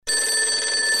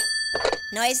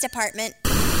Noise department.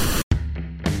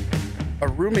 A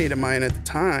roommate of mine at the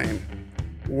time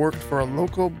worked for a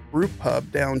local brew pub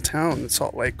downtown in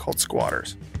Salt Lake called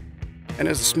Squatters. And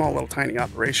it was a small little tiny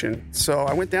operation. So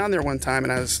I went down there one time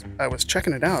and I was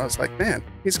checking it out. I was like, man,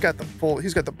 he's got the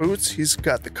boots, he's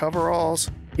got the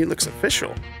coveralls, he looks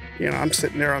official. You know, I'm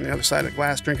sitting there on the other side of the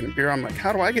glass drinking a beer. I'm like,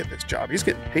 how do I get this job? He's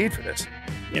getting paid for this.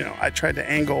 You know, I tried to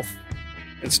angle,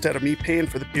 instead of me paying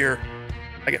for the beer,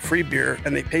 I get free beer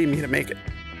and they pay me to make it.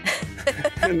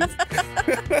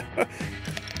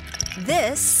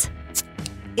 This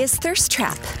is Thirst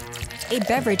Trap, a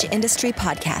beverage industry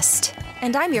podcast.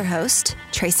 And I'm your host,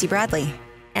 Tracy Bradley.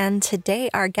 And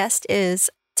today our guest is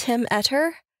Tim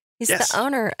Etter. He's the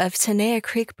owner of Tenaya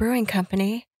Creek Brewing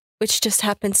Company, which just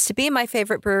happens to be my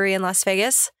favorite brewery in Las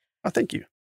Vegas. Oh, thank you.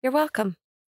 You're welcome.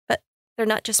 But they're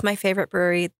not just my favorite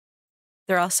brewery.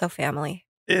 They're also family.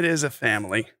 It is a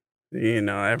family. You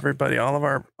know, everybody, all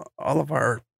of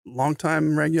our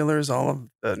longtime regulars, all of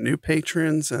the new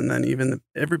patrons, and then even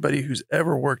everybody who's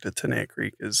ever worked at Tenaya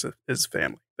Creek is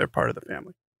family. They're part of the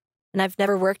family. And I've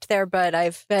never worked there, but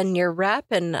I've been your rep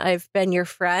and I've been your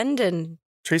friend. And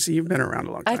Tracy, you've been around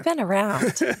a long time. I've been around.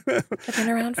 I've been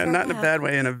around for and not in a bad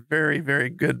way, in a very, very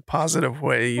good, positive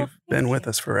way. You've been with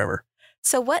us forever.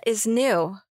 So what is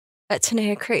new at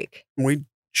Tenaya Creek? We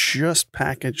just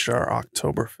packaged our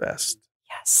Oktoberfest.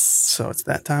 Yes. So it's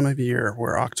that time of year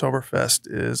where Oktoberfest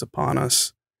is upon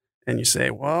us. And you say,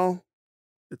 well,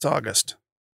 it's August.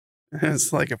 And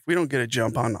it's like, if we don't get a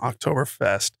jump on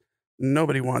Oktoberfest,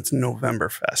 nobody wants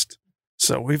Novemberfest.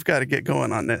 So we've got to get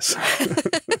going on this.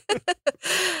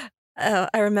 I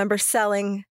remember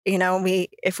selling,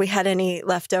 if we had any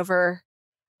leftover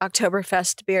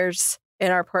Oktoberfest beers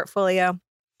in our portfolio,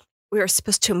 we were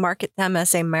supposed to market them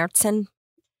as a Märzen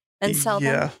and sell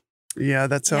them. Yeah,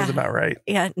 that sounds about right.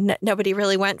 Yeah, nobody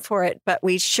really went for it, but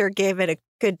we sure gave it a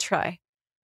good try.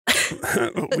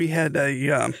 We had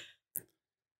a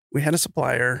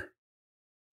supplier,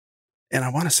 and I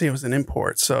want to say it was an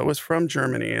import. So it was from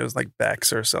Germany. It was like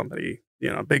Beck's or somebody,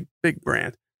 big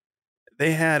brand.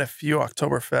 They had a few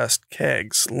Oktoberfest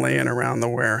kegs laying around the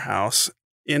warehouse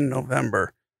in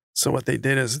November. So what they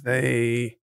did is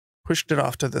they pushed it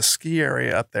off to the ski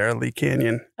area up there, Lee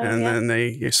Canyon, then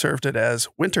they served it as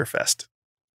Winterfest.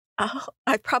 Oh,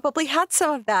 I probably had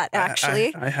some of that,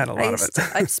 actually. I had a lot of it.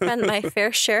 I've spent my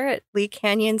fair share at Lee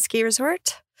Canyon Ski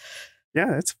Resort.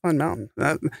 Yeah, it's a fun mountain.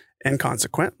 And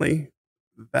consequently,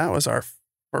 that was our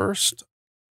first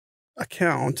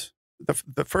account.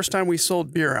 The first time we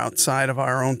sold beer outside of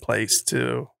our own place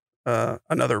to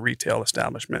another retail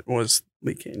establishment was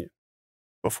Lee Canyon.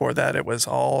 Before that, it was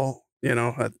all,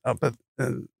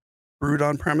 brewed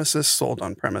on premises, sold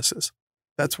on premises.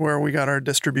 That's where we got our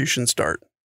distribution start.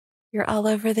 You're all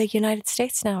over the United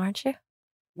States now, aren't you?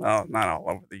 Well, not all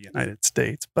over the United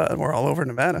States, but we're all over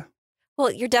Nevada.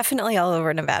 Well, you're definitely all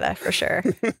over Nevada for sure.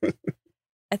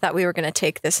 I thought we were going to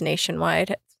take this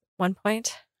nationwide at one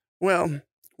point. Well,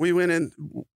 we went in,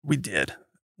 we did.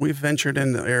 We've ventured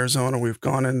into Arizona. We've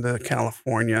gone into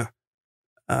California.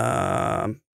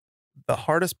 The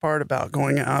hardest part about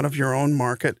going out of your own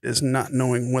market is not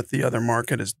knowing what the other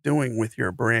market is doing with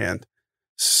your brand.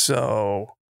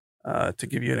 So to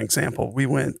give you an example, we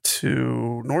went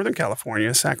to Northern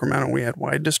California, Sacramento. We had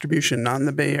wide distribution, not in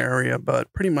the Bay Area,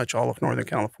 but pretty much all of Northern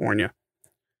California.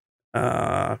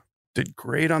 Did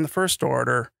great on the first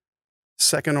order.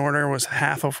 Second order was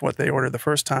half of what they ordered the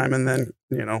first time, and then,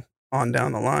 on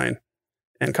down the line.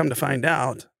 And come to find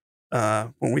out,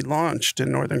 when we launched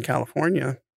in Northern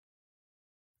California,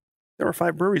 there were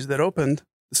 5 breweries that opened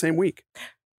the same week.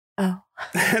 Oh.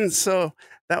 And so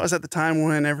that was at the time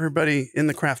when everybody in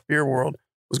the craft beer world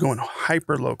was going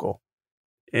hyper local.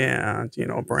 And,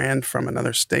 a brand from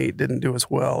another state didn't do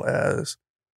as well as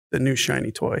the new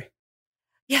shiny toy.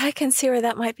 Yeah, I can see where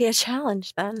that might be a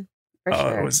challenge then. For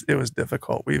sure. It was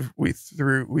difficult. We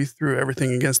threw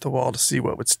everything against the wall to see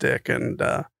what would stick, and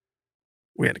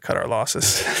we had to cut our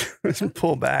losses and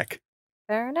pull back.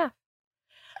 Fair enough.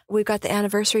 We've got the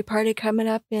anniversary party coming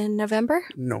up in November.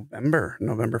 November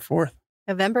 4th.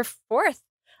 November 4th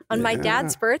on my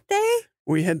dad's birthday.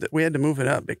 We had to move it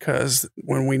up because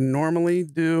when we normally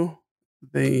do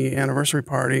the anniversary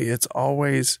party, it's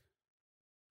always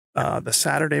the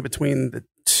Saturday between the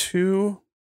 2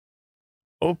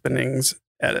 openings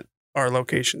at our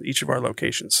location, each of our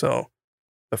locations. So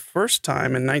the first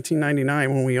time in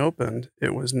 1999 when we opened,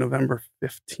 it was November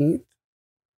 15th,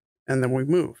 and then we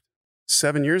moved.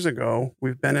 7 years ago,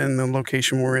 we've been in the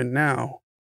location we're in now.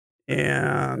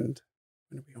 And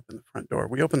when did we open the front door?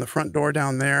 We opened the front door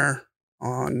down there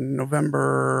on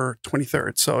November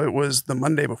 23rd. So it was the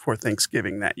Monday before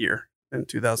Thanksgiving that year. in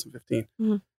 2015.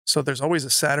 Mm-hmm. So there's always a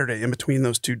Saturday in between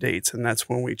those two dates, and that's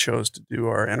when we chose to do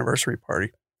our anniversary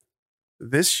party.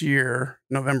 This year,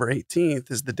 November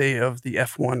 18th, is the day of the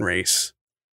F1 race.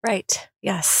 Right.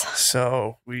 Yes.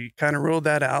 So we kind of ruled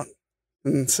that out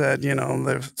and said,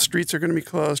 the streets are going to be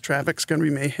closed. Traffic's going to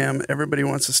be mayhem. Everybody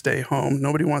wants to stay home.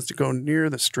 Nobody wants to go near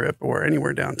the Strip or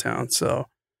anywhere downtown. So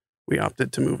we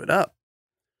opted to move it up.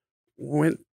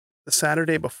 Went the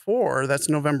Saturday before, that's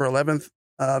November 11th,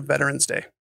 Veterans Day.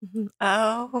 Mm-hmm.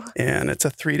 Oh. And it's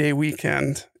a 3-day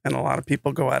weekend, and a lot of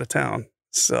people go out of town.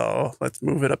 So let's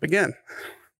move it up again.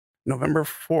 November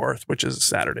 4th, which is a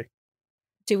Saturday.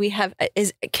 Do we have,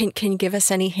 can you give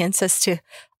us any hints as to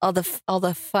all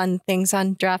the fun things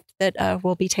on draft that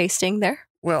we'll be tasting there?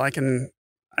 Well, I can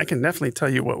definitely tell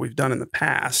you what we've done in the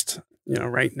past.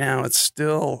 Right now it's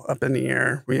still up in the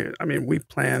air. We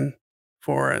plan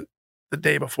for it the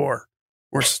day before.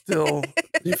 We're still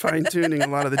fine tuning a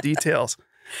lot of the details,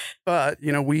 but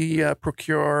we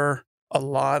procure a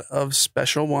lot of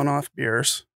special one-off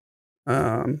beers.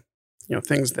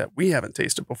 Things that we haven't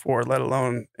tasted before, let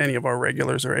alone any of our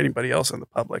regulars or anybody else in the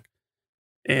public.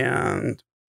 And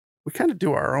we kind of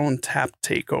do our own tap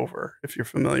takeover, if you're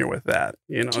familiar with that.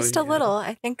 Just a little.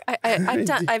 I think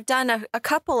I've done a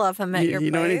couple of them at your place.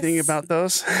 You know anything about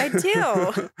those? I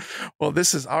do. Well,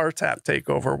 this is our tap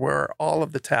takeover, where all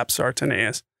of the taps are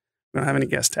Tenea's. We don't have any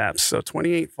guest taps. So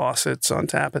 28 faucets on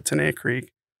tap at Tenea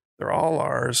Creek. They're all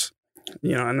ours.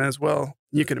 And as well,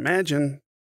 you can imagine,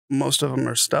 most of them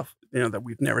are stuff that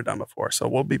we've never done before. So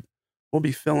we'll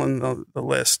be filling the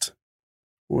list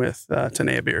with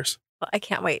Tenea beers. Well, I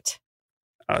can't wait.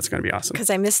 Oh, it's going to be awesome. Because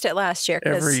I missed it last year.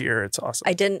 Every year, it's awesome.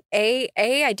 I didn't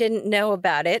I didn't know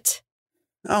about it.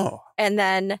 Oh. And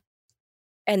then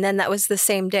that was the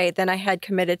same day. Then I had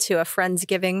committed to a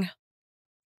Friendsgiving.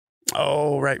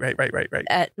 Oh, right.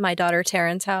 At my daughter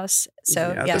Taryn's house.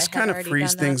 So yeah, this kind of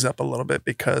frees things up a little bit,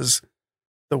 because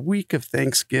the week of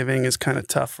Thanksgiving is kind of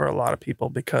tough for a lot of people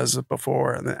because of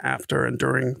before and then after and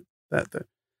during that.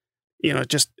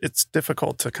 It's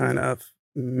difficult to kind of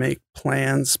make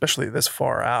plans, especially this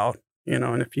far out,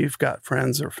 and if you've got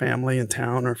friends or family in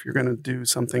town, or if you're going to do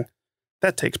something,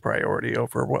 that takes priority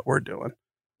over what we're doing.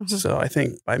 Mm-hmm. So I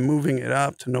think by moving it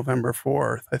up to November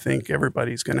 4th, I think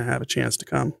everybody's going to have a chance to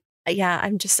come. Yeah,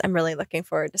 I'm really looking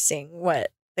forward to seeing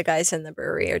what the guys in the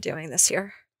brewery are doing this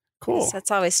year. Cool.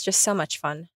 That's always just so much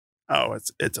fun. Oh,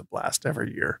 it's a blast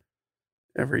every year.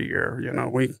 Every year,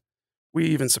 we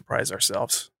even surprise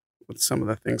ourselves with some of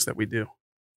the things that we do.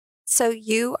 So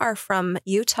you are from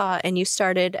Utah, and you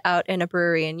started out in a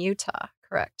brewery in Utah,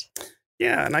 correct?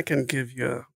 Yeah, and I can give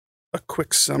you a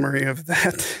quick summary of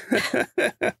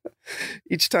that.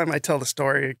 Each time I tell the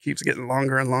story, it keeps getting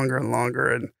longer and longer and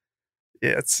longer. And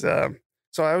it's so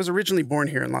I was originally born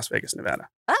here in Las Vegas, Nevada.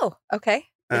 Oh, okay.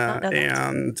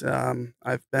 And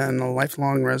I've been a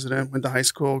lifelong resident, went to high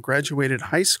school, graduated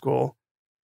high school,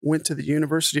 went to the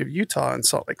University of Utah in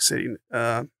Salt Lake City.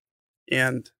 It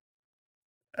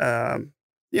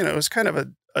was kind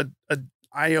of a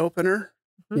eye opener.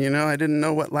 Mm-hmm. I didn't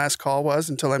know what last call was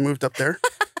until I moved up there.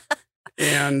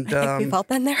 And I think we've all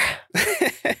been there.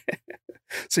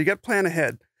 So you got to plan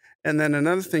ahead. And then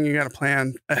another thing you got to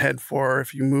plan ahead for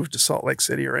if you move to Salt Lake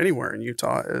City or anywhere in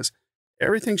Utah is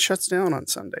everything shuts down on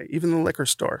Sunday, even the liquor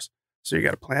stores. So you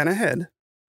got to plan ahead,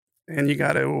 and you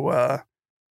got to,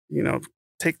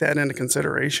 take that into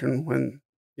consideration when,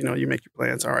 you make your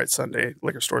plans. All right, Sunday,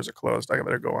 liquor stores are closed. I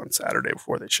better go on Saturday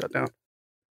before they shut down.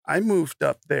 I moved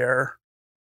up there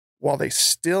while they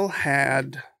still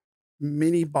had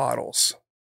mini bottles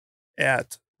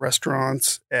at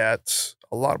restaurants, at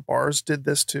a lot of bars did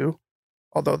this too.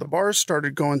 Although the bars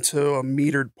started going to a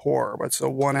metered pour, what's a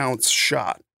 1 ounce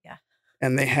shot. Yeah.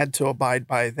 And they had to abide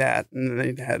by that. And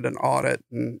they had an audit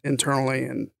internally,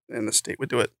 and the state would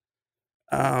do it.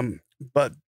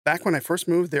 But back when I first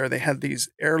moved there, they had these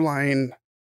airline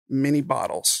mini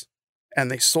bottles, and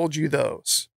they sold you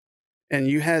those. And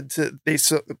you had to, they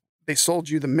sold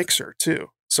you the mixer too.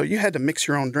 So you had to mix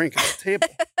your own drink at the table.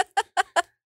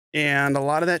 And a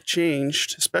lot of that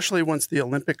changed, especially once the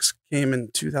Olympics came in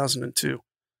 2002.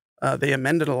 They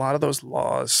amended a lot of those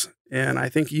laws. And I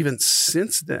think even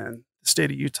since then, the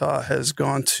state of Utah has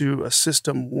gone to a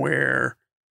system where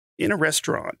in a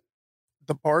restaurant,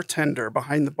 the bartender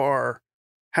behind the bar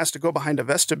has to go behind a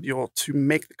vestibule to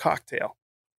make the cocktail.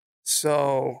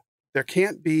 So there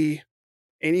can't be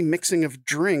any mixing of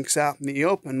drinks out in the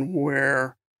open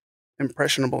where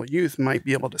impressionable youth might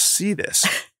be able to see this.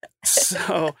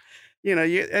 So,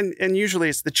 and usually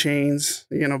it's the chains,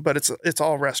 but it's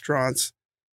all restaurants.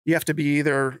 You have to be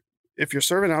either if you're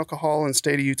serving alcohol in the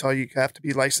state of Utah, you have to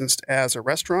be licensed as a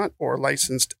restaurant or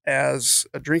licensed as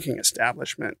a drinking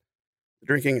establishment. The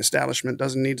drinking establishment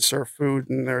doesn't need to serve food,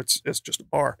 and there it's just a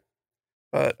bar.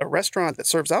 But a restaurant that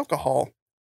serves alcohol,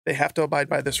 they have to abide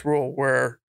by this rule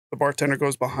where the bartender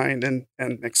goes behind and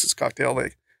mixes cocktail.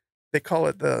 They call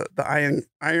it the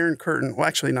iron curtain. Well,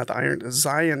 actually, not the iron, the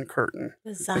Zion curtain.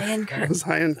 The Zion curtain. The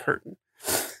Zion curtain.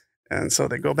 And so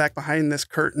they go back behind this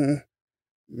curtain,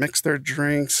 mix their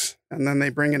drinks, and then they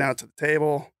bring it out to the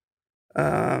table.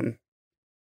 So,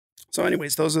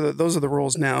 anyways, those are the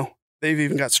rules now. They've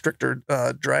even got stricter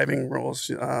driving rules.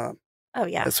 Oh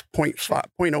yeah, it's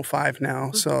 0.05 now,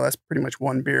 Mm-hmm. so that's pretty much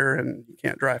one beer and you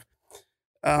can't drive.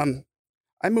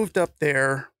 I moved up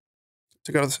there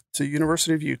to go to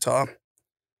University of Utah.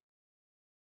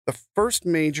 The first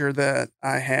major that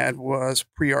I had was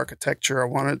pre-architecture. I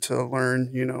wanted to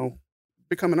learn,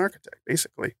 become an architect,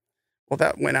 basically. Well,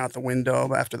 that went out the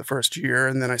window after the first year,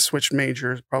 and then I switched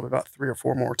majors probably about 3 or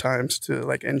 4 more times to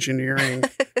like engineering.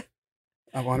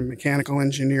 I wanted mechanical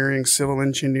engineering, civil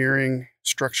engineering,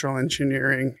 structural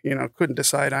engineering, couldn't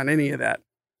decide on any of that.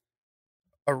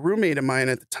 A roommate of mine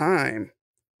at the time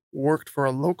worked for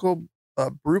a local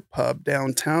brew pub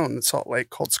downtown in Salt Lake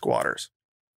called Squatters.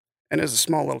 And it was a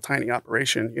small little tiny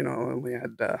operation, we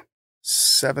had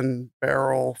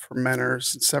 7-barrel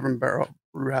fermenters and 7-barrel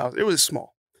brew house. It was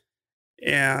small.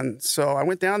 And so I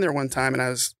went down there one time and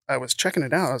I was checking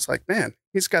it out. I was like, man,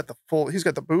 he's got the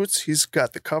boots, he's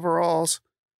got the coveralls.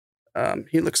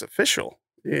 He looks official,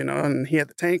 and he had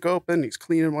the tank open. He's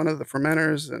cleaning one of the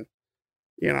fermenters, and,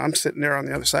 I'm sitting there on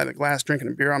the other side of the glass drinking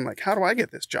a beer. I'm like, how do I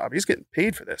get this job? He's getting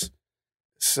paid for this.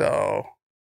 So,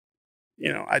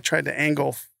 I tried to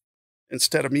angle,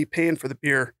 instead of me paying for the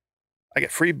beer, I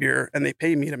get free beer and they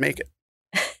pay me to make it.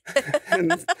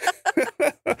 And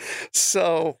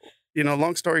so,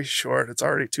 long story short, it's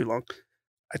already too long.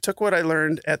 I took what I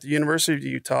learned at the University of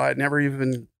Utah. I'd never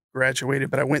even graduated,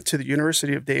 but I went to the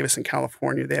University of Davis in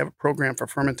California. They have a program for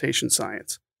fermentation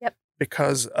science. Yep.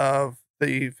 Because of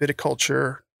the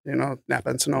viticulture, Napa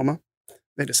and Sonoma,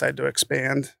 they decided to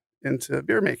expand into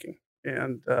beer making.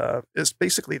 And it's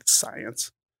basically the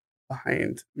science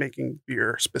behind making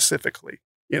beer specifically.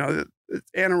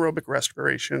 It's anaerobic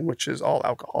respiration, which is all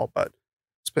alcohol, but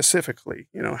specifically,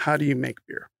 how do you make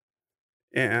beer?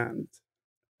 And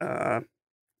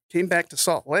came back to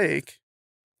Salt Lake,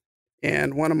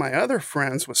 and one of my other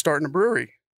friends was starting a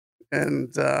brewery.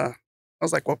 And I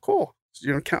was like, well, cool.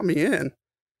 So, count me in.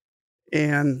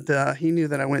 And he knew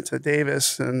that I went to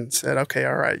Davis and said, okay,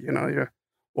 all right,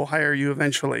 we'll hire you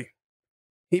eventually.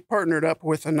 He partnered up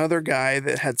with another guy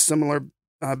that had similar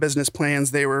business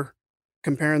plans. They were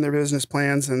comparing their business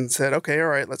plans and said, okay, all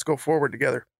right, let's go forward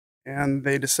together. And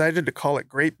they decided to call it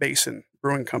Great Basin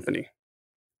Brewing Company.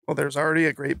 Well, there's already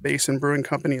a Great Basin Brewing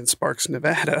Company in Sparks,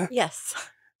 Nevada. Yes.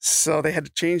 So they had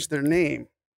to change their name.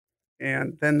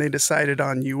 And then they decided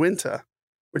on Uinta,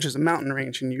 which is a mountain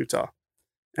range in Utah.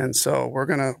 And so we're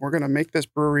gonna make this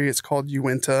brewery. It's called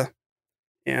Uinta.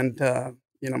 And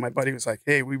my buddy was like,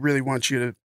 hey, we really want you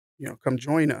to, come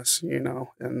join us,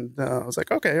 And I was like,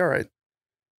 okay, all right.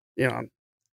 I'm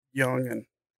young and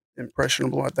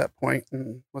impressionable at that point,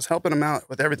 and was helping him out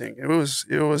with everything. It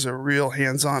was a real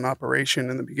hands-on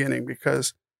operation in the beginning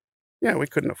because, we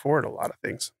couldn't afford a lot of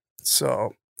things.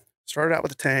 So started out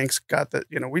with the tanks,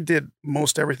 we did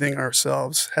most everything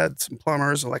ourselves, had some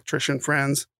plumbers, electrician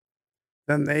friends.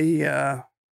 Then they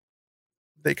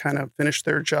kind of finished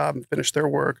their job and finished their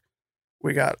work.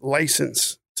 We got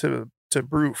licensed to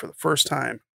brew for the first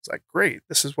time. It's like, great,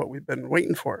 this is what we've been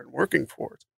waiting for and working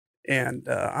for. And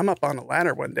I'm up on a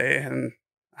ladder one day and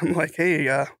I'm like, hey,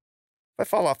 if I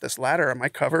fall off this ladder, am I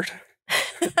covered?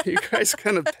 You guys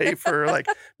kind of pay for like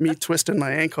me twisting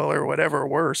my ankle or whatever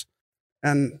worse.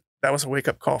 And that was a wake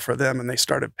up call for them. And they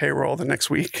started payroll the next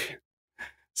week.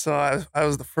 So I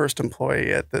was the first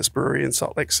employee at this brewery in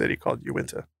Salt Lake City called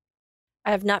Uinta.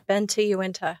 I have not been to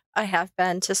Uinta. I have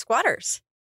been to Squatters.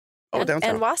 Oh, downtown.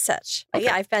 And Wasatch. Okay.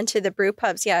 Yeah, I've been to the brew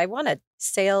pubs. Yeah, I won a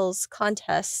sales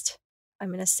contest. I'm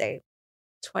going to say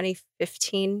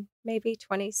 2015, maybe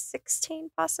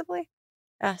 2016, possibly.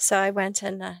 So I went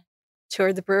and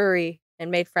toured the brewery and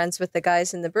made friends with the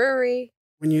guys in the brewery.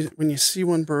 When you see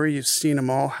one brewery, you've seen them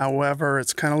all. However,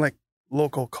 it's kind of like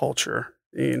local culture.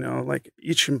 Like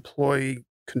each employee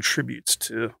contributes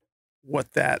to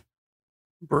what that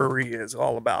brewery is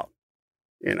all about.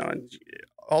 And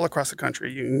all across the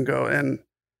country, you can go and,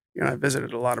 I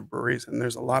visited a lot of breweries, and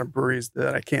there's a lot of breweries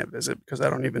that I can't visit because I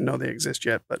don't even know they exist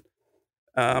yet. But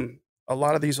a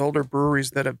lot of these older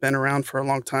breweries that have been around for a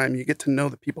long time, you get to know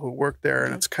the people who work there,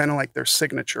 and it's kind of like their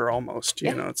signature almost.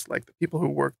 You know, it's like the people who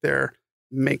work there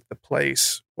make the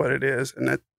place what it is, and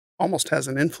it almost has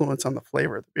an influence on the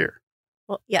flavor of the beer.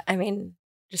 Well, yeah, I mean,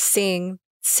 just seeing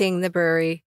the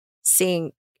brewery,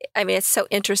 I mean, it's so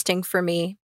interesting for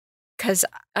me because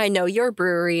I know your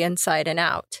brewery inside and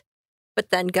out, but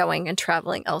then going and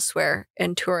traveling elsewhere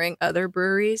and touring other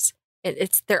breweries,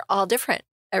 they're all different.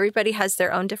 Everybody has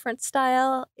their own different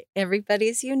style.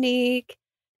 Everybody's unique.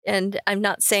 And I'm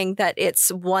not saying that it's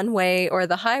one way or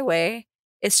the highway.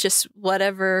 It's just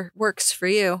whatever works for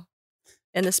you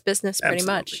in this business, pretty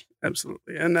much.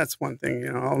 Absolutely. And that's one thing,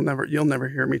 you know, you'll never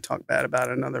hear me talk bad about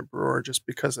another brewer just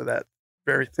because of that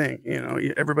very thing. You know,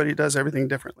 everybody does everything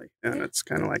differently. And it's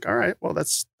kind of like, all right, well,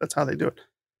 that's how they do it.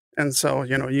 And so,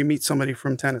 you know, you meet somebody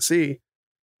from Tennessee,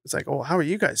 it's like, oh, how are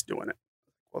you guys doing it?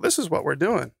 Well, this is what we're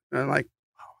doing. And I'm like,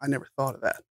 oh, I never thought of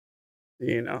that.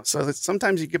 You know, so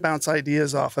sometimes you can bounce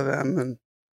ideas off of them, and,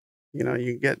 you know,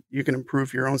 you can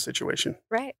improve your own situation.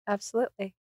 Right.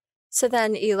 Absolutely. So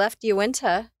then you left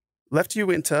Uinta.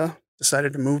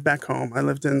 Decided to move back home. I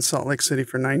lived in Salt Lake City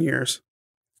for 9 years,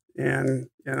 and,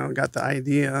 you know, got the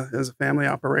idea as a family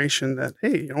operation that,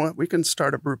 hey, you know what, we can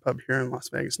start a brew pub here in Las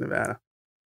Vegas, Nevada.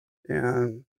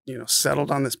 And, you know,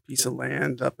 settled on this piece of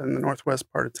land up in the northwest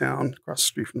part of town, across the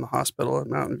street from the hospital at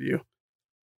Mountain View.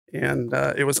 And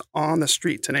it was on the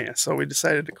street Tenaya. So we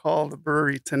decided to call the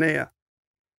brewery Tenaya.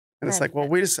 And it's like, well,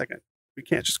 wait a second. We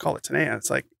can't just call it Tenaya. It's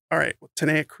like, all right, well,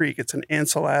 Tenaya Creek, it's an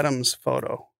Ansel Adams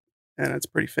photo, and it's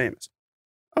pretty famous.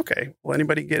 Okay, will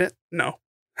anybody get it? No.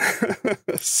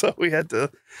 So we had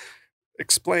to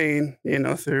explain, you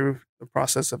know, through the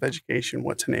process of education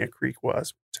what Tenaya Creek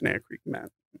was, what Tenaya Creek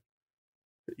meant.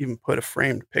 Even put a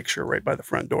framed picture right by the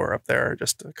front door up there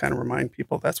just to kind of remind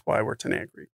people that's why we're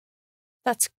Tenaya Creek.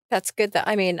 That's good. That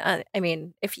I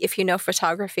mean, if you know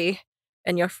photography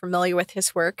and you're familiar with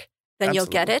his work, then Absolutely.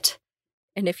 You'll get it.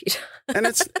 And if you and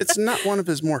it's not one of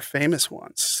his more famous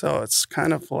ones, so it's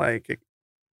kind of like it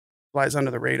flies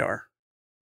under the radar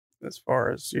as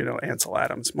far as, you know, Ansel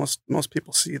Adams. Most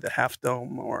people see the Half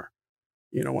Dome or,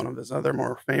 you know, one of his other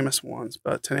more famous ones,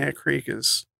 but Tenaya Creek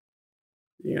is,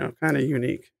 you know, kind of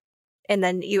unique. And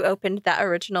then you opened the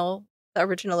original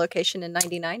location in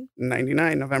 99?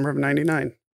 99, November of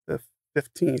 99, the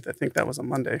 15th. I think that was a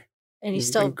Monday. And you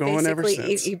still going ever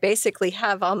since. You basically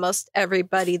have almost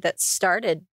everybody that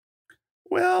started.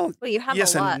 Well, you have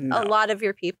yes, a lot. And no. A lot of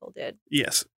your people did.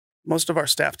 Yes. Most of our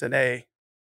staff today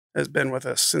has been with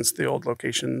us since the old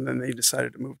location. Then they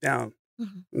decided to move down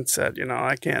and said, you know,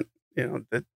 I can't, you know,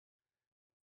 that,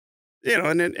 you know,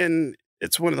 and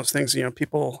it's one of those things, you know,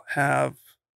 people have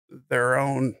their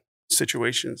own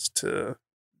situations to,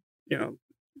 you know,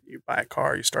 you buy a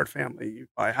car, you start a family, you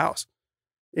buy a house,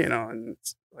 you know, and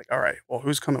it's like, all right, well,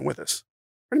 who's coming with us?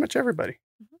 Pretty much everybody.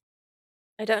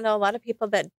 I don't know a lot of people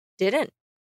that didn't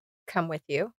come with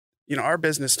you. You know, our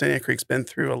business, Tenaya Creek's been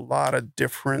through a lot of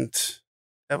different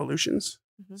evolutions,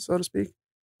 so to speak.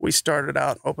 We started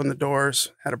out, opened the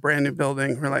doors, had a brand new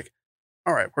building. We're like,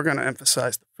 all right, we're going to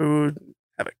emphasize the food,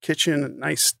 have a kitchen, a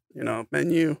nice, you know,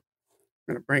 menu.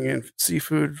 We're going to bring in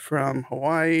seafood from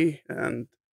Hawaii. And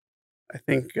I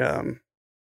think, you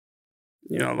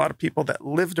know, a lot of people that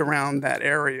lived around that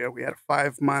area, we had a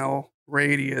 5-mile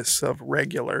radius of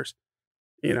regulars.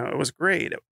 You know, it was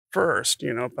great at first,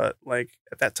 you know, but like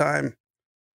at that time,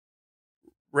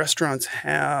 restaurants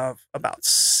have about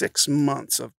 6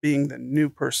 months of being the new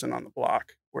person on the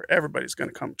block where everybody's going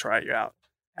to come try you out.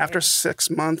 Right. After 6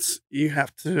 months, you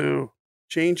have to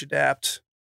change, adapt,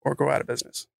 or go out of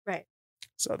business. Right.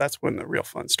 So that's when the real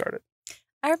fun started.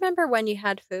 I remember when you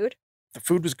had food. The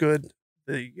food was good.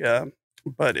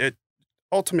 But it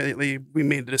ultimately, we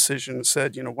made the decision and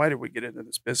said, you know, why did we get into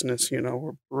this business? You know,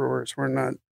 we're brewers. We're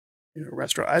not, you know,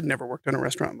 restaurant. I'd never worked in a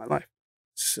restaurant in my life.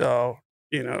 So,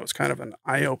 you know, it was kind of an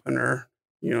eye-opener,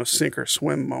 you know, sink or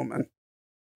swim moment.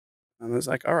 And I was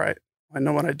like, all right, I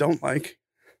know what I don't like.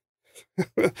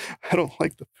 I don't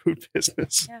like the food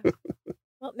business. Yeah.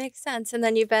 Well, it makes sense. And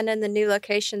then you've been in the new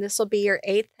location. This will be your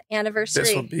 8th anniversary.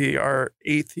 This will be our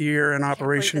 8th year in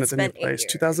operation at the new place,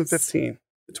 2015,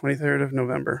 the 23rd of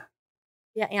November.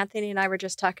 Yeah, Anthony and I were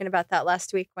just talking about that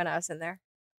last week when I was in there.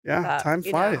 Yeah, time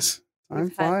flies. Time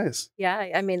flies.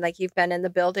 Yeah, I mean, like you've been in the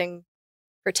building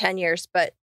for 10 years,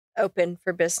 but open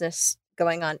for business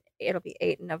going on. It'll be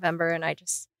 8 in November, and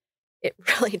it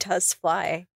really does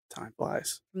fly. Time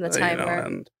flies. From the time you know,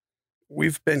 and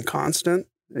we've been constant,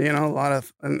 you know, a lot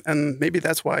of, and maybe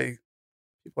that's why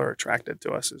people are attracted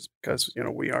to us is because, you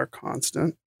know, we are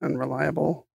constant and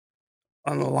reliable,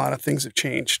 and a lot of things have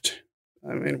changed.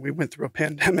 I mean, we went through a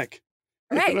pandemic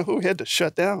Right. We had to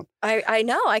shut down. I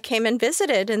know. I came and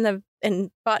visited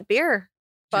and bought beer.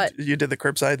 But you did the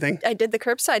curbside thing? I did the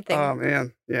curbside thing. Oh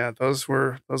man. Yeah. Those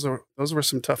were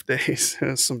some tough days.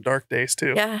 Some dark days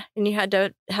too. Yeah. And you had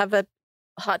to have a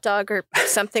hot dog or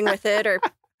something with it or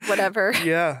whatever.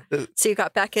 Yeah. So you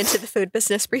got back into the food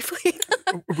business briefly.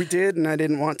 We did, and I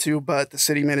didn't want to, but the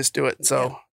city made us do it.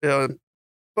 So,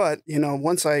 but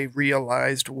once I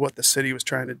realized what the city was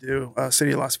trying to do,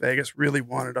 City of Las Vegas really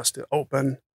wanted us to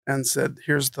open and said,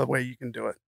 here's the way you can do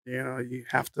it. You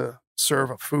have to serve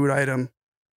a food item.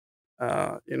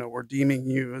 We're deeming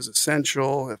you as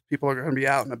essential. If people are going to be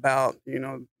out and about,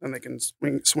 then they can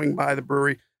swing by the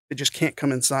brewery. They just can't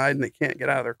come inside and they can't get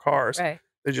out of their cars. Right.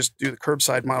 They just do the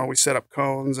curbside model. We set up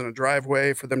cones and a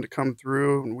driveway for them to come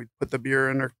through, and we put the beer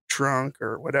in their trunk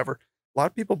or whatever. A lot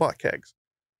of people bought kegs.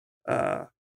 A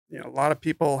lot of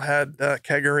people had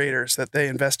kegerators that they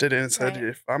invested in and said, right,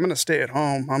 if I'm going to stay at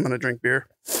home, I'm going to drink beer.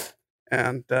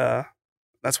 And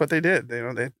that's what they did.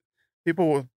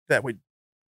 People that would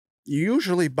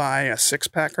usually buy a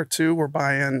 6-pack or two were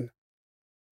buying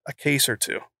a case or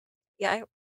two. Yeah.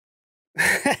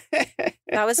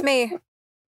 That was me.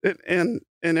 And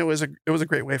it was a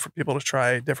great way for people to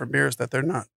try different beers that they're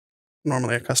not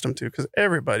normally accustomed to, because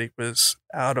everybody was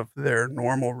out of their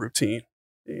normal routine.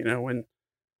 When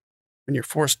you're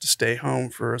forced to stay home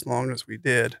for as long as we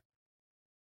did,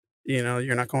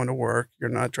 you're not going to work, you're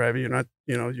not driving,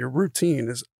 your routine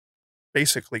is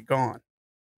basically gone.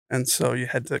 And so you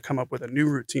had to come up with a new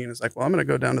routine. It's like, well, I'm going to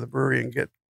go down to the brewery and get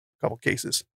a couple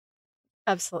cases.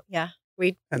 Absolutely. Yeah.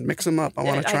 And mix them up. I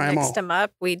want to try them all. I mixed them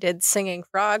up. We did Singing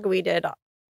Frog. We did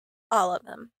all of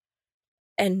them.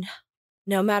 And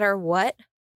no matter what,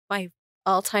 my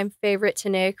all-time favorite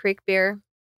Tenaya Creek beer,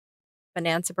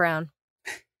 Bonanza Brown.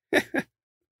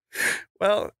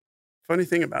 Well, funny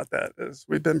thing about that is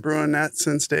we've been brewing that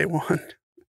since day one.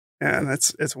 And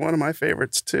it's one of my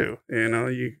favorites too.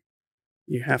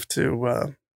 You have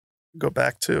to go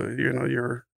back to,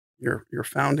 your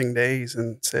founding days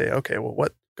and say, okay, well,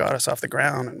 what got us off the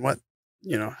ground, and what,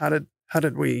 how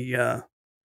did we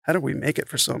make it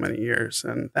for so many years?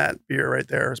 And that beer right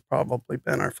there has probably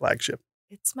been our flagship.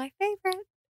 It's my favorite.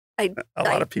 A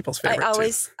lot of people's favorite.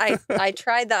 I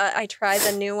try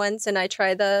the new ones, and I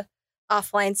try the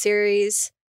offline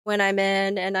series when I'm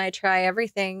in, and I try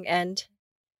everything, and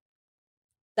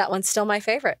that one's still my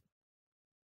favorite.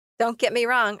 Don't get me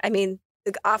wrong. I mean,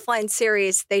 the offline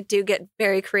series, they do get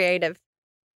very creative,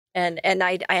 and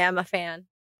I am a fan.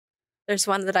 There's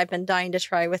one that I've been dying to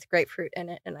try with grapefruit in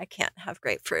it, and I can't have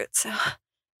grapefruit, so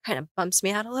kind of bumps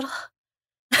me out a little.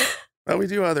 Well, we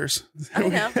do others. I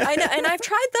know, and I've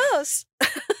tried those.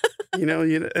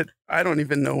 I don't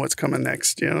even know what's coming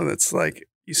next. It's like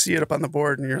you see it up on the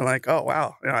board, and you're like, oh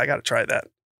wow, I got to try that.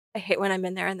 I hate when I'm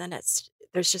in there, and then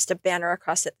there's just a banner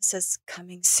across it that says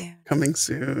 "Coming soon." Coming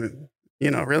soon.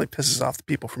 It really pisses off the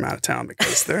people from out of town,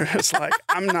 because they're just like,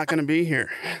 I'm not going to be here.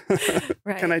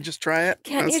 Right. Can I just try it?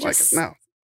 Can't you just... No.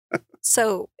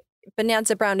 So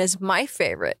Bonanza Brown is my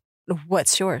favorite.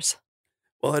 What's yours?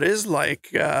 Well, it is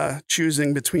like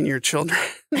choosing between your children.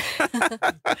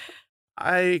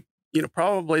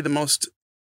 Probably the most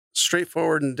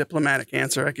straightforward and diplomatic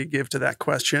answer I could give to that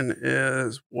question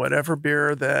is whatever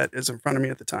beer that is in front of me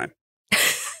at the time.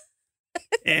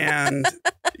 And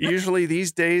usually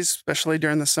these days, especially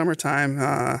during the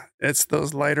summertime, it's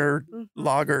those lighter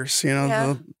lagers,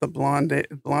 the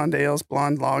blonde ales,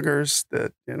 blonde lagers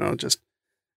that, just,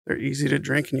 they're easy to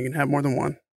drink and you can have more than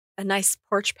one. A nice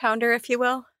porch pounder, if you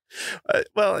will.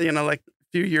 Well, like a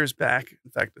few years back,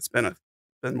 in fact, it's been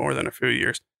more than a few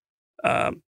years.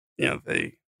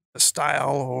 The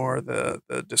style or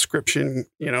the description,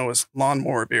 is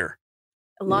lawnmower beer.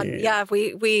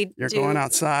 We You're going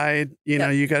outside,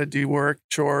 you got to do work,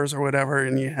 chores or whatever,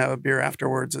 and you have a beer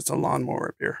afterwards. It's a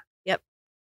lawnmower beer. Yep.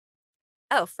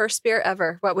 Oh, first beer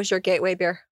ever. What was your gateway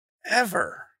beer?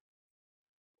 Ever?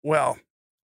 Well,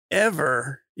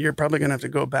 you're probably going to have to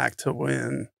go back to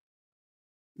when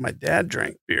my dad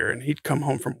drank beer, and he'd come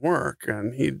home from work,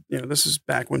 and this is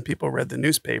back when people read the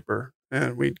newspaper,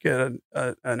 and we'd get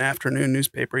an afternoon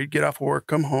newspaper. He'd get off work,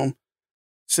 come home,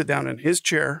 sit down in his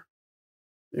chair.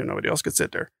 Nobody else could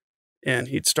sit there. And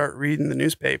he'd start reading the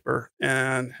newspaper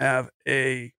and have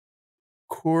a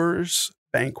Coors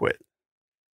Banquet.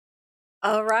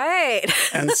 All right.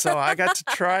 And so I got to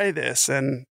try this,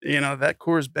 and, that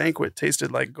Coors Banquet tasted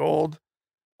like gold.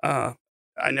 I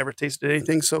never tasted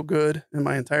anything so good in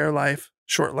my entire life,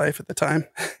 short life at the time.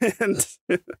 And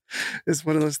it's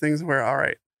one of those things where, all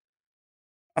right,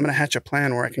 I'm going to hatch a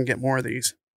plan where I can get more of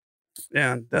these.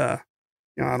 And, I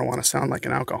don't want to sound like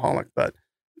an alcoholic, but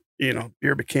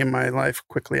beer became my life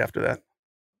quickly after that.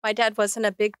 My dad wasn't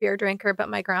a big beer drinker, but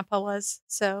my grandpa was.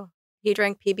 So he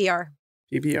drank PBR.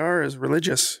 PBR is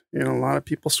religious. A lot of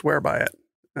people swear by it.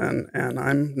 And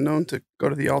I'm known to go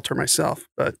to the altar myself.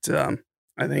 But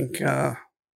I think,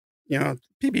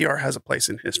 PBR has a place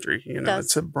in history.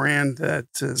 It's a brand that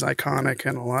is iconic,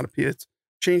 and a lot of people, it's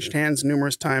changed hands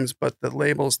numerous times, but the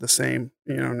label's the same,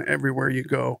 and everywhere you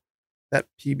go, that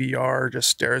PBR just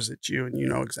stares at you and you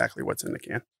know exactly what's in the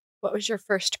can. What was your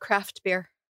first craft beer?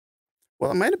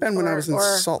 Well, it might have been when I was in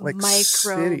Salt Lake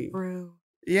City. Brew.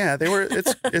 Yeah, they were.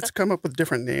 It's come up with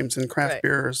different names, and craft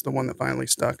beer is the one that finally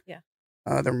stuck. Yeah,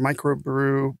 they're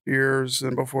microbrew beers,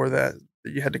 and before that,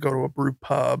 you had to go to a brew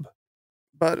pub.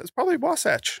 But it's probably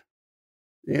Wasatch,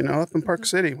 up in Park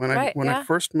City. When I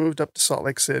first moved up to Salt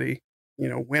Lake City,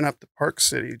 went up to Park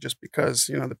City just because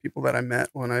the people that I met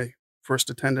when I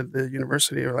first attended the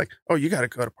university are like, "Oh, you got to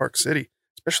go to Park City."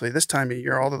 Especially this time of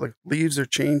year, all the leaves are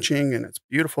changing and it's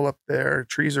beautiful up there.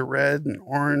 Trees are red and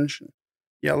orange and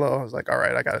yellow. I was like, all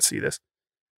right, I got to see this.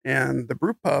 And the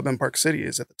brew pub in Park City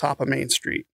is at the top of Main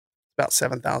Street, about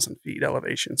 7,000 feet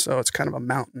elevation. So it's kind of a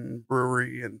mountain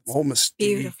brewery, and the whole mystique.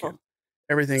 Beautiful.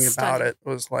 Everything about it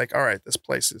was like, all right, this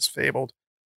place is fabled.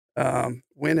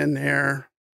 Went in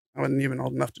there. I wasn't even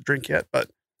old enough to drink yet,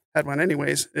 but had one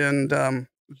anyways. And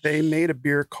they made a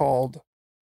beer called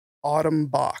Autumn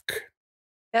Bock.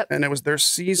 Yep. And it was their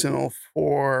seasonal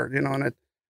for, and it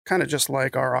kind of just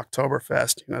like our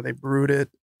Oktoberfest, they brewed it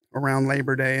around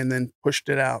Labor Day and then pushed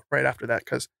it out right after that,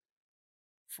 because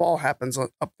fall happens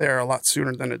up there a lot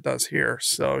sooner than it does here.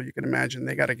 So you can imagine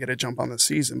they got to get a jump on the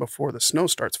season before the snow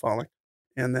starts falling.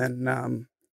 And then,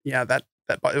 that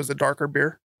it was a darker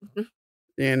beer,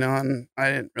 and I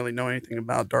didn't really know anything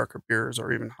about darker beers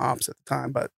or even hops at the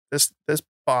time, but this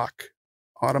Bock,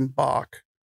 Autumn Bock,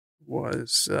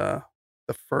 was,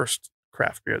 the first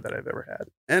craft beer that I've ever had,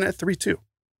 and at 3.2.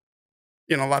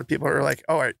 A lot of people are like,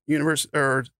 "Oh,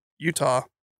 Utah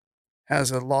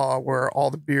has a law where all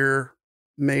the beer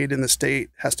made in the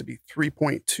state has to be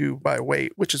 3.2 by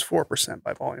weight, which is 4%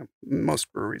 by volume.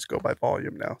 Most breweries go by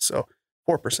volume now, so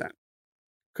 4%.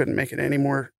 Couldn't make it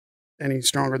any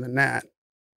stronger than that,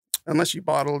 unless you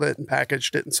bottled it and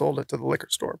packaged it and sold it to the liquor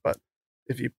store. But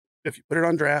if you put it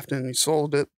on draft and you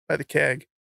sold it by the keg,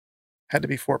 had to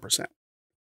be 4%.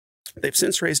 They've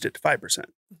since raised it to 5%.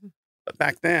 But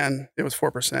back then, it was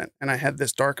 4%. And I had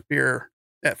this dark beer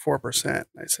at 4%. And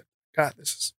I said, God,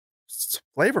 this is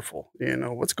flavorful.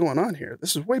 What's going on here?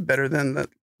 This is way better than the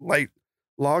light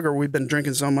lager we've been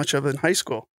drinking so much of in high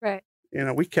school. Right.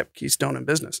 We kept Keystone in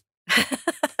business.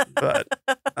 But,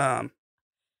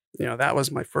 that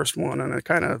was my first one. And it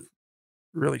kind of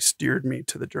really steered me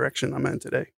to the direction I'm in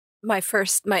today. My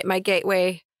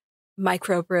gateway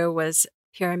microbrew was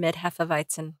Pyramid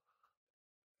Hefeweizen.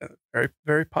 Very,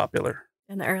 very popular.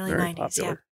 In the early 90s, popular.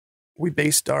 Yeah. We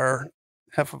based our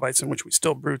Hefeweizen, which we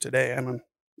still brew today.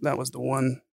 That was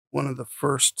one of the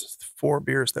first 4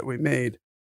 beers that we made,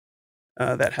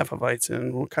 that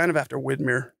Hefeweizen, kind of after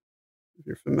Widmer, if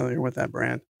you're familiar with that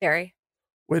brand. Very.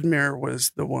 Widmer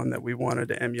was the one that we wanted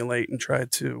to emulate and try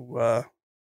to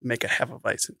make a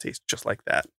Hefeweizen taste just like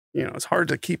that. It's hard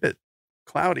to keep it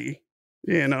cloudy.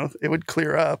 It would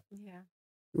clear up. Yeah.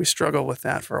 We struggled with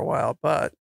that for a while,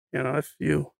 but if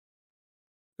you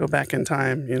go back in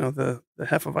time, the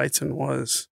Hefeweizen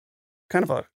was kind of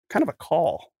a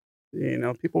call.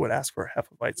 People would ask for a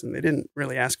Hefeweizen. They didn't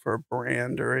really ask for a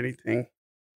brand or anything.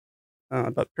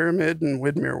 But Pyramid and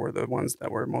Widmer were the ones that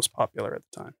were most popular at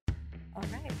the time. All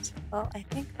right. Well, I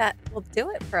think that will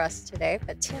do it for us today.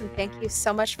 But Tim, thank you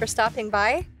so much for stopping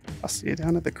by. I'll see you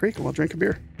down at the creek and we'll drink a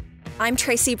beer. I'm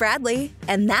Tracy Bradley,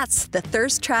 and that's the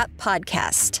Thirst Trap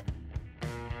Podcast.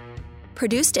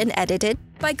 Produced and edited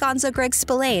by Gonzo Greg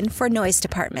Spillane for Noise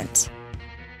Department.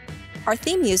 Our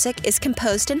theme music is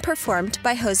composed and performed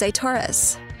by Jose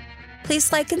Torres.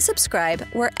 Please like and subscribe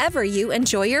wherever you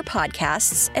enjoy your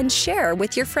podcasts, and share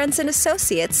with your friends and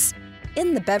associates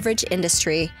in the beverage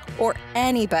industry or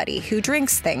anybody who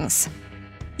drinks things.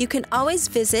 You can always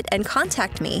visit and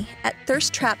contact me at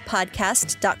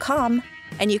thirsttrappodcast.com,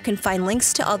 and you can find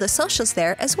links to all the socials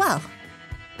there as well.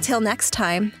 Till next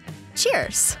time,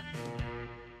 cheers!